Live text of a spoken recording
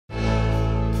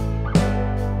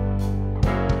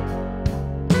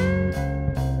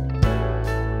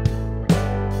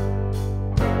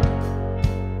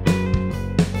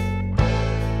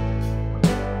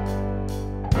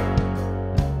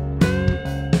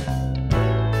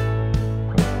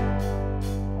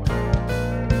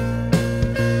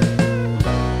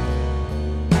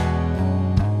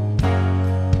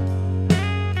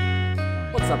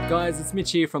guys, it's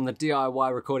Mitch here from the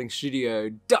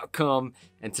DIYRecordingStudio.com,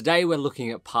 and today we're looking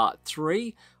at part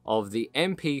 3 of the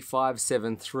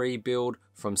MP573 build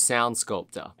from Sound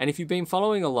Sculptor. And if you've been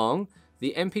following along,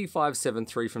 the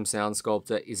MP573 from Sound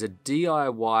Sculptor is a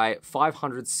DIY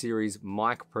 500 series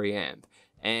mic preamp,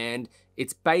 and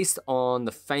it's based on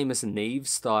the famous NEVE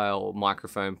style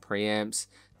microphone preamps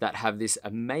that have this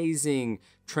amazing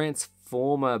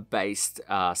transformer-based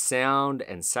sound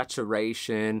and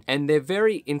saturation, and they're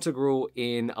very integral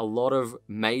in a lot of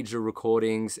major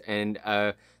recordings and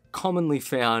commonly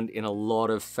found in a lot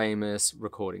of famous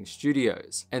recording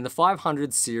studios. And the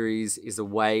 500 series is a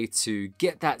way to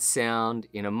get that sound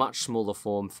in a much smaller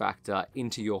form factor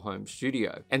into your home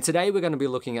studio. And today we're going to be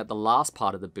looking at the last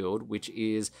part of the build, which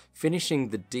is finishing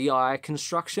the DI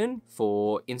construction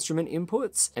for instrument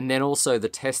inputs, and then also the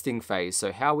testing phase.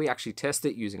 So how we actually test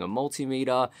it using a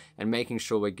multimeter and making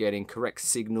sure we're getting correct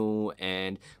signal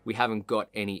and we haven't got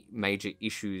any major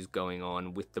issues going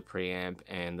on with the preamp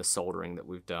and the soldering that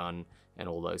we've done and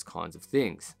all those kinds of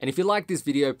things. And if you like this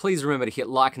video, please remember to hit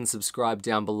like and subscribe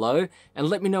down below, and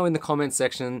let me know in the comment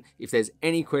section if there's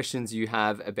any questions you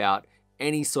have about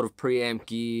any sort of preamp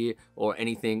gear or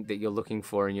anything that you're looking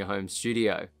for in your home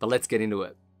studio. But let's get into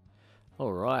it.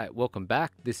 All right, welcome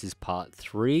back. This is part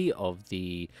 3 of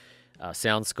the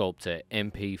Sound Sculptor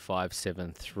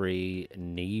MP573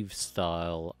 NEVE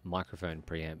style microphone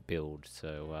preamp build.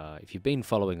 So if you've been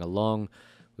following along,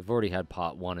 we've already had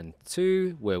part 1 and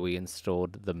 2 where we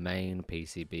installed the main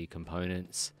PCB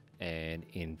components, and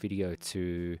in video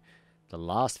 2, the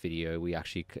last video, we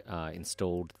actually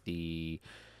installed the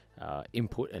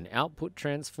input and output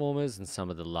transformers and some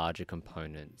of the larger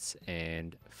components.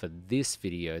 And for this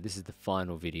video, this is the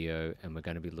final video, and we're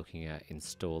going to be looking at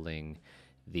installing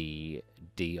the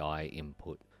DI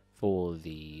input for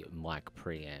the mic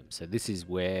preamp. So this is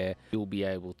where you'll be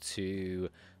able to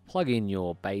plug in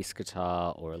your bass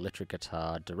guitar or electric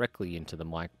guitar directly into the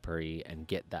mic pre and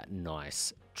get that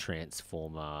nice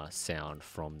transformer sound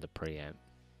from the preamp.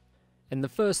 And the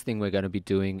first thing we're going to be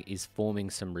doing is forming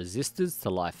some resistors to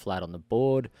lie flat on the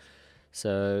board.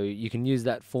 So you can use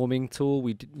that forming tool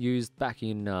we used back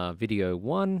in video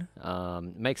 1.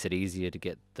 Makes it easier to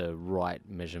get the right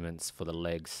measurements for the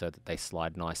legs so that they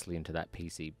slide nicely into that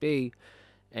PCB.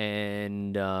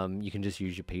 And you can just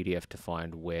use your PDF to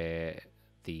find where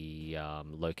the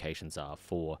locations are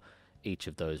for each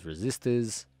of those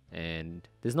resistors. And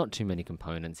there's not too many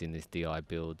components in this DI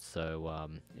build, so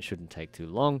it shouldn't take too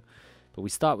long. But we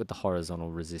start with the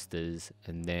horizontal resistors,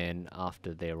 and then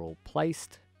after they're all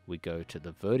placed, we go to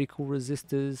the vertical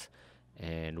resistors.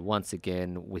 And once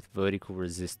again, with vertical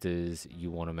resistors, you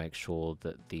want to make sure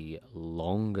that the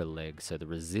longer leg, so the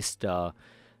resistor,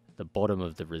 the bottom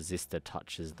of the resistor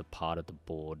touches the part of the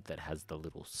board that has the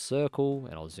little circle,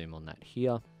 and I'll zoom on that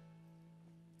here.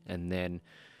 And then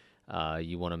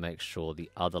you want to make sure the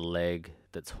other leg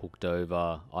that's hooked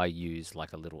over, I use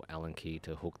like a little Allen key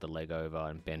to hook the leg over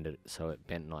and bend it so it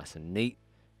bent nice and neat.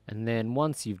 And then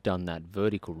once you've done that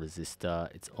vertical resistor,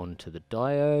 it's onto the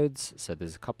diodes. So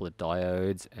there's a couple of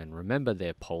diodes, and remember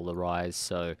they're polarized,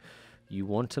 so you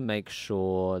want to make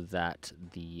sure that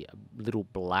the little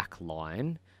black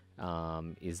line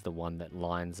is the one that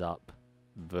lines up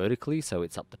vertically, so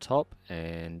it's up the top,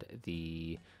 and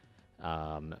the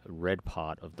red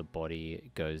part of the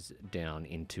body goes down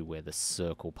into where the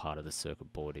circle part of the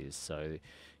circuit board is. So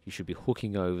you should be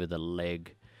hooking over the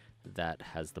leg that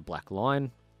has the black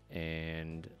line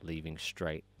and leaving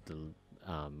straight the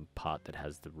part that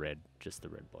has the red, just the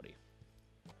red body.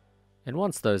 And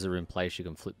once those are in place, you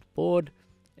can flip the board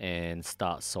and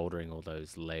start soldering all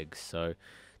those legs. So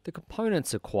the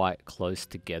components are quite close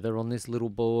together on this little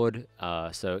board,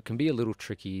 so it can be a little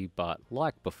tricky, but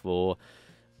like before,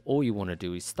 all you want to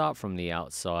do is start from the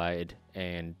outside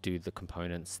and do the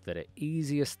components that are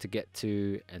easiest to get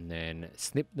to, and then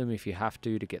snip them if you have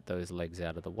to get those legs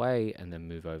out of the way, and then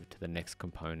move over to the next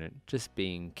component. Just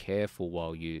being careful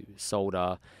while you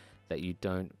solder that you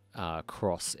don't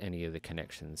cross any of the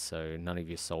connections, so none of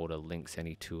your solder links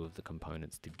any two of the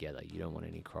components together. You don't want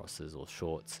any crosses or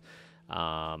shorts,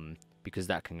 because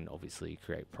that can obviously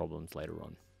create problems later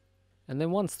on. And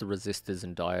then once the resistors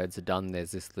and diodes are done,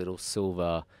 there's this little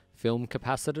silver film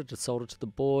capacitor to solder to the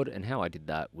board, and how I did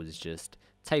that was just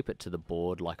tape it to the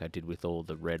board like I did with all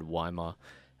the red Weimar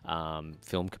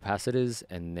film capacitors,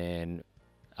 and then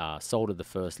solder the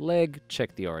first leg,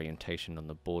 check the orientation on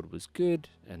the board was good,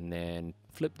 and then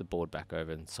flip the board back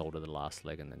over and solder the last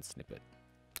leg and then snip it.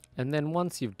 And then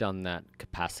once you've done that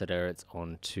capacitor, it's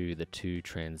on to the 2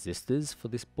 transistors for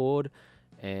this board.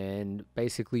 And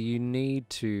basically you need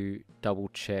to double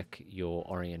check your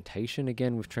orientation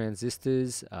again with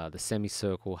transistors. The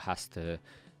semicircle has to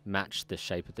match the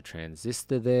shape of the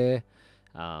transistor there,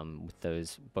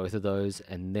 with both of those.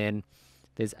 And then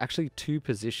there's actually two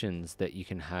positions that you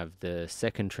can have the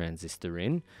second transistor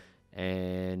in,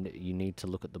 and you need to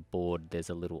look at the board. There's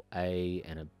a little A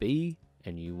and a B,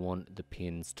 and you want the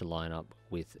pins to line up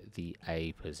with the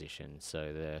A position.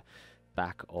 So the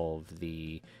back of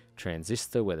the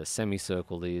transistor where the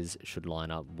semicircle is should line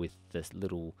up with this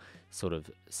little sort of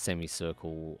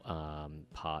semicircle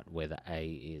part where the A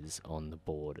is on the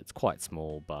board. It's quite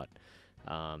small, but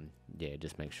yeah,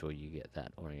 just make sure you get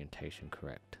that orientation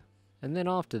correct. And then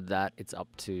after that, it's up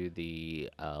to the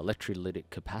electrolytic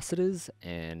capacitors.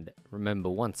 And remember,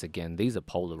 once again, these are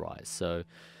polarized. So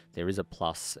there is a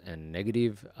plus and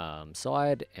negative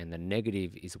side, and the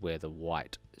negative is where the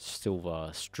white silver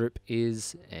strip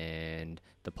is, and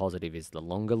the positive is the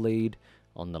longer lead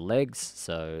on the legs.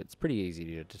 So it's pretty easy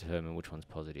to determine which one's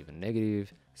positive and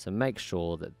negative. So make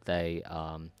sure that they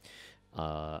are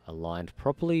aligned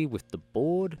properly with the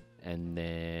board, and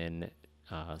then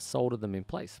solder them in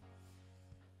place.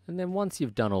 And then once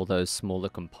you've done all those smaller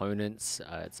components,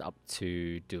 it's up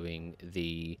to doing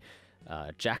the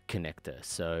jack connector.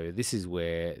 So this is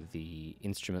where the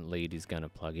instrument lead is going to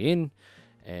plug in,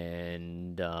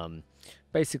 and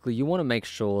basically you want to make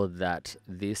sure that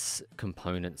this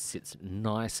component sits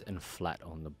nice and flat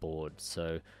on the board.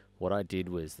 So what I did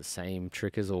was the same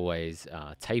trick as always,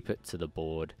 tape it to the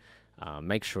board,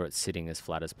 make sure it's sitting as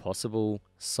flat as possible,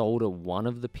 solder one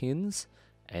of the pins,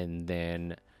 and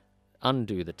then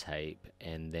undo the tape,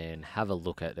 and then have a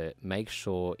look at it. Make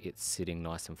sure it's sitting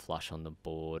nice and flush on the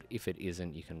board. If it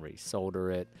isn't, you can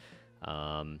resolder it,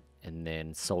 and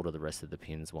then solder the rest of the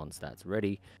pins once that's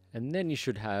ready. And then you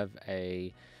should have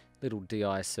a little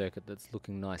DI circuit that's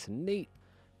looking nice and neat.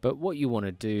 But what you want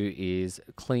to do is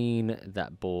clean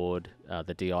that board,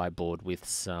 the DI board, with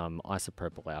some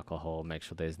isopropyl alcohol. Make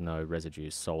sure there's no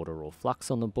residue solder or flux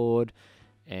on the board.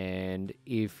 And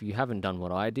if you haven't done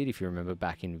what I did, if you remember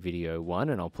back in video 1,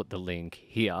 and I'll put the link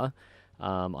here,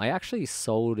 I actually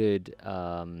soldered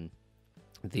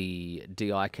the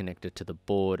DI connector to the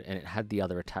board, and it had the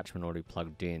other attachment already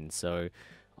plugged in. So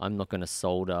I'm not going to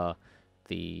solder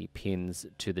the pins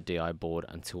to the DI board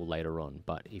until later on.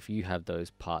 But if you have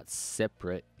those parts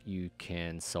separate, you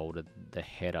can solder the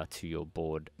header to your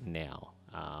board now.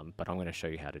 But I'm going to show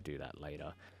you how to do that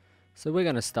later. So we're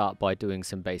going to start by doing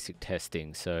some basic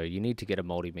testing. So you need to get a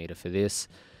multimeter for this.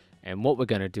 And what we're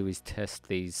going to do is test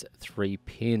these 3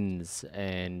 pins,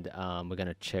 and we're going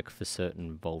to check for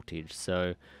certain voltage.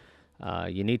 So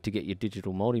you need to get your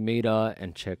digital multimeter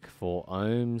and check for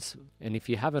ohms. And if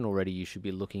you haven't already, you should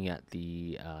be looking at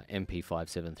the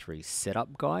MP573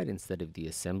 setup guide instead of the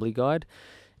assembly guide.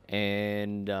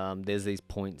 And there's these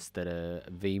points that are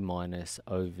V minus,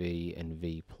 OV, and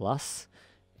V plus.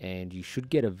 And you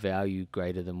should get a value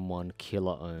greater than 1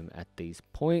 kilo ohm at these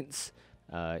points.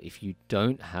 If you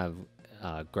don't have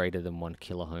greater than 1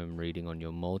 kilo ohm reading on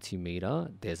your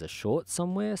multimeter, there's a short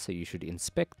somewhere, so you should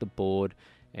inspect the board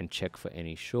and check for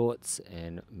any shorts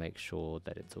and make sure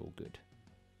that it's all good.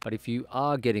 But if you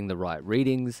are getting the right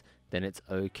readings, then it's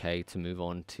okay to move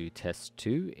on to test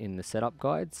 2 in the setup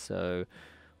guide. So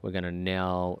we're going to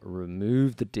now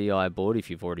remove the DI board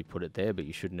if you've already put it there, but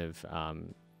you shouldn't have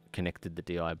connected the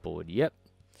DI board yet.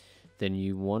 Then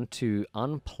you want to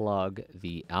unplug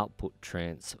the output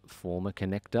transformer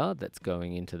connector that's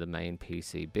going into the main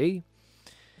PCB,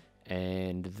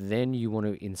 and then you want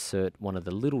to insert one of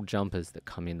the little jumpers that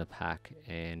come in the pack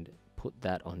and put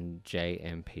that on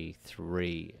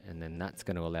JMP3, and then that's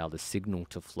going to allow the signal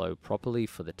to flow properly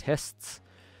for the tests.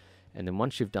 And then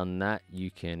once you've done that,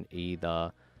 you can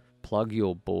either plug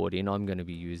your board in. I'm going to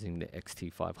be using the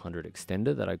XT500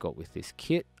 extender that I got with this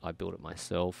kit. I built it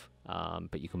myself,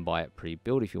 but you can buy it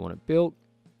pre-built if you want it built.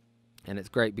 And it's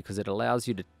great because it allows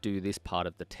you to do this part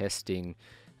of the testing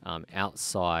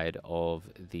outside of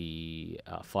the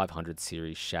 500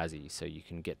 series chassis, so you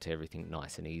can get to everything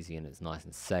nice and easy, and it's nice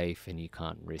and safe, and you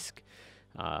can't risk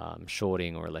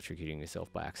shorting or electrocuting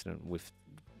yourself by accident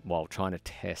while trying to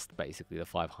test basically the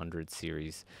 500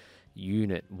 series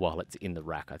unit while it's in the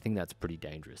rack. I think that's pretty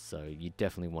dangerous, so you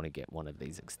definitely want to get one of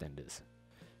these extenders.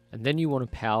 And then you want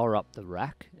to power up the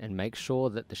rack and make sure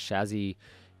that the chassis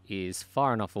is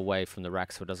far enough away from the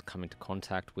rack so it doesn't come into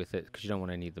contact with it, because you don't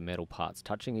want any of the metal parts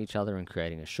touching each other and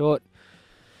creating a short.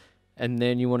 And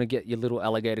then you want to get your little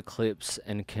alligator clips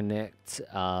and connect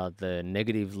the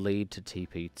negative lead to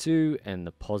TP2 and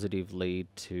the positive lead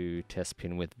to test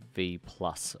pin with V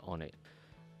plus on it.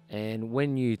 And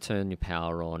when you turn your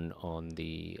power on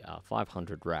the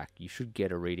 500 rack, you should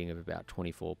get a reading of about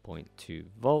 24.2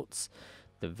 volts.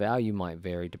 The value might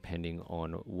vary depending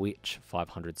on which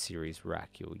 500 series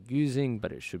rack you're using,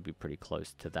 but it should be pretty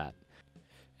close to that.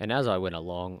 And as I went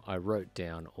along, I wrote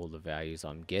down all the values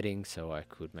I'm getting so I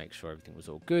could make sure everything was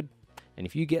all good. And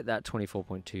if you get that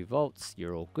 24.2 volts,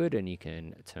 you're all good and you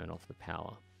can turn off the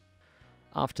power.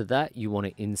 After that, you want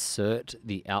to insert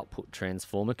the output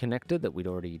transformer connector that we'd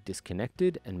already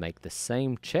disconnected and make the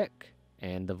same check,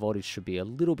 and the voltage should be a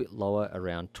little bit lower,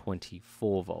 around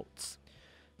 24 volts.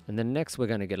 And then next we're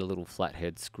going to get a little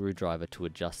flathead screwdriver to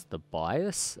adjust the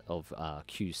bias of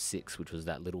Q6, which was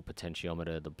that little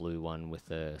potentiometer, the blue one with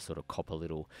the sort of copper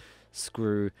little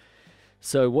screw.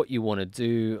 So what you want to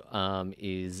do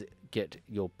is get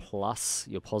your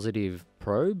positive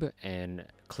probe and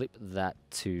clip that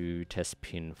to test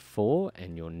pin 4,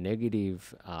 and your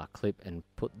negative clip and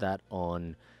put that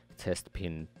on test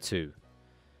pin 2.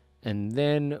 And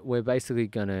then we're basically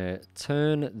going to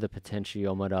turn the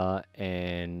potentiometer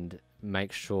and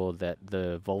make sure that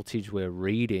the voltage we're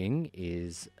reading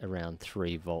is around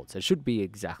 3 volts. It should be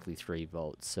exactly 3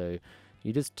 volts. So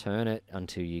you just turn it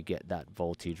until you get that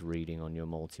voltage reading on your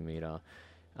multimeter.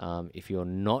 If you're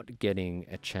not getting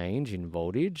a change in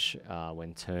voltage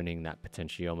when turning that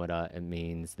potentiometer, it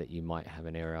means that you might have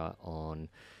an error on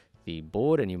the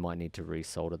board and you might need to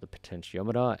resolder the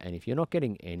potentiometer. And if you're not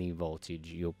getting any voltage,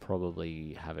 you'll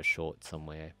probably have a short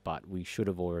somewhere, but we should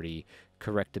have already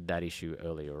corrected that issue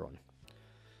earlier on.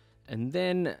 And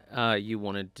then you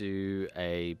want to do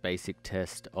a basic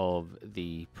test of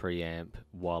the preamp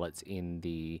while it's in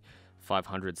the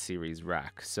 500 series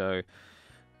rack. So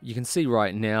you can see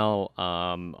right now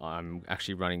I'm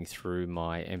actually running through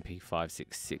my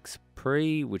MP573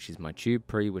 pre, which is my tube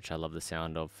pre, which I love the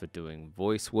sound of for doing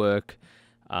voice work.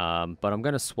 But I'm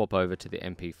going to swap over to the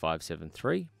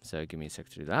MP573, so give me a sec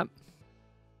to do that.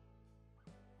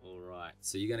 Alright,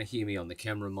 so you're going to hear me on the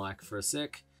camera mic for a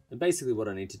sec. And basically what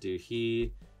I need to do here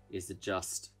is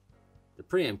adjust the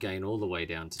preamp gain all the way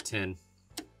down to 10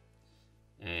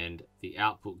 and the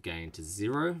output gain to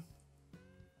 0.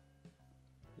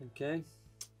 Okay,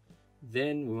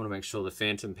 then we want to make sure the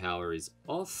phantom power is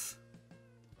off.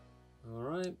 All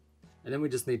right, and then we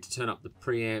just need to turn up the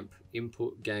preamp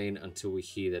input gain until we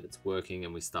hear that it's working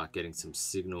and we start getting some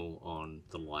signal on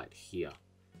the light here.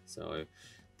 So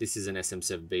this is an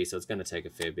SM7B, so it's going to take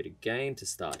a fair bit of gain to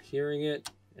start hearing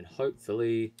it, and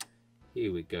hopefully,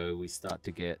 here we go, we start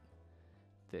to get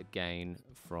the gain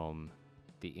from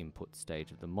the input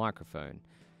stage of the microphone.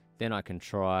 Then I can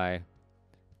try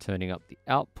turning up the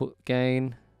output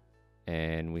gain,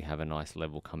 and we have a nice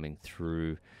level coming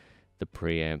through the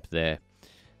preamp there.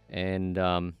 And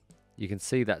you can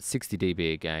see that 60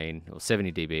 dB gain or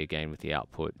 70 dB gain with the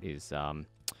output is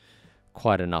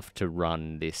quite enough to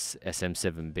run this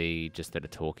SM7B just at a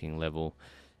talking level.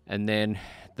 And then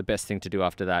the best thing to do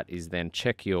after that is then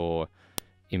check your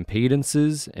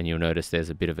impedances, and you'll notice there's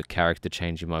a bit of a character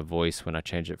change in my voice when I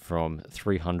change it from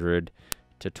 300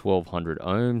 to 1200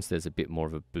 ohms. There's a bit more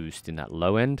of a boost in that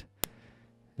low end.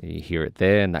 You hear it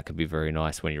there, and that can be very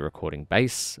nice when you're recording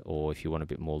bass, or if you want a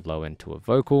bit more low end to a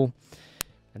vocal.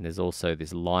 And there's also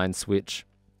this line switch,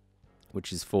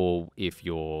 which is for if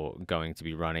you're going to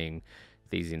be running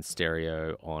these in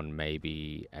stereo on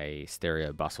maybe a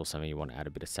stereo bus or something, you want to add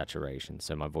a bit of saturation.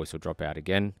 So my voice will drop out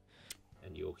again,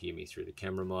 and you'll hear me through the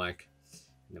camera mic.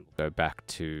 And then we'll go back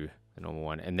to the normal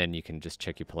one, and then you can just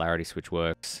check your polarity switch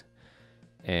works.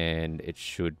 And it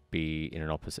should be in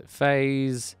an opposite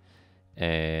phase,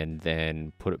 and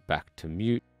then put it back to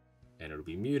mute and it'll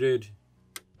be muted,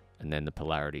 and then the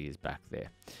polarity is back there.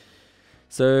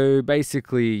 So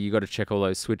basically you got to check all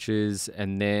those switches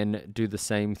and then do the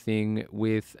same thing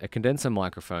with a condenser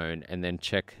microphone, and then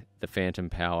check the phantom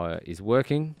power is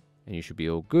working and you should be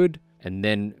all good. And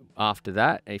then after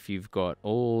that, if you've got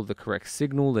all the correct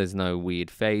signal, there's no weird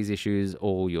phase issues,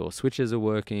 all your switches are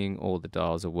working, all the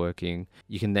dials are working,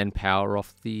 you can then power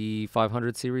off the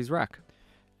 500 series rack.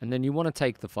 And then you want to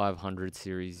take the 500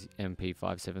 series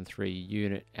MP573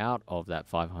 unit out of that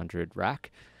 500 rack,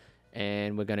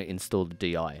 and we're going to install the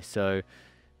DI. So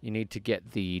you need to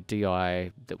get the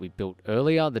DI that we built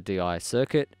earlier, the DI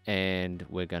circuit, and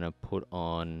we're going to put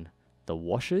on the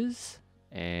washers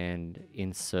and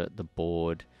insert the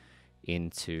board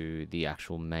into the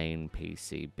actual main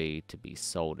PCB to be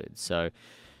soldered. So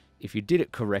if you did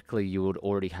it correctly, you would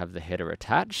already have the header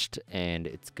attached, and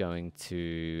it's going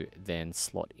to then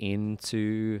slot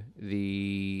into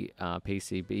the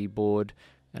PCB board.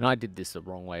 And I did this the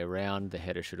wrong way around. The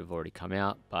header should have already come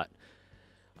out, but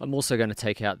I'm also going to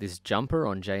take out this jumper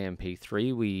on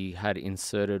JMP3 we had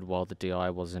inserted while the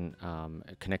DI wasn't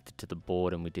connected to the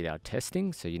board and we did our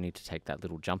testing. So you need to take that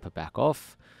little jumper back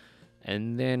off.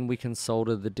 And then we can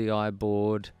solder the DI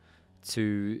board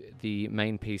to the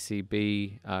main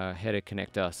PCB header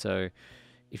connector. So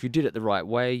if you did it the right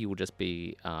way, you will just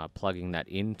be plugging that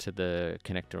into the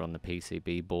connector on the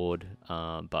PCB board.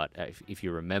 But if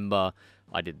you remember,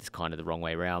 I did this kind of the wrong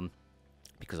way around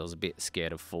because I was a bit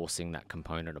scared of forcing that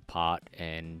component apart,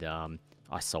 and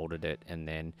I soldered it, and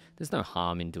then there's no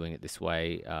harm in doing it this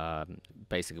way.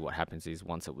 Basically what happens is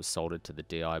once it was soldered to the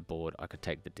DI board, I could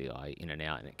take the DI in and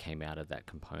out, and it came out of that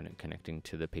component connecting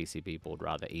to the PCB board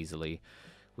rather easily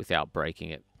without breaking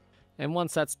it. And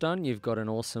once that's done, you've got an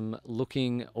awesome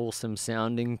looking, awesome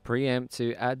sounding preamp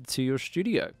to add to your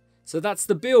studio. So that's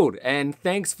the build, and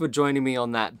thanks for joining me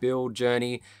on that build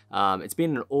journey. It's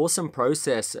been an awesome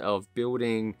process of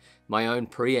building my own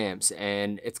preamps,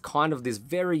 and it's kind of this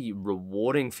very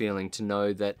rewarding feeling to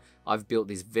know that I've built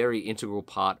this very integral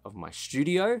part of my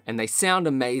studio, and they sound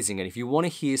amazing. And if you want to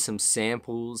hear some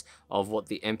samples of what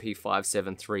the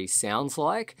MP573 sounds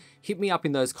like, hit me up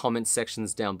in those comments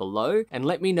sections down below and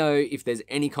let me know if there's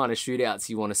any kind of shootouts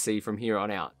you want to see from here on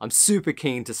out. I'm super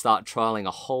keen to start trialing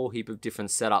a whole heap of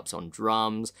different setups on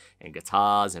drums and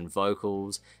guitars and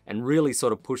vocals, and really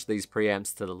sort of push these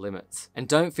preamps to the limits. And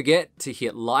don't forget to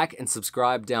hit like and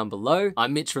subscribe down below.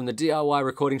 I'm Mitch from the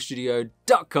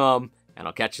DIYrecordingstudio.com, and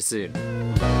I'll catch you soon.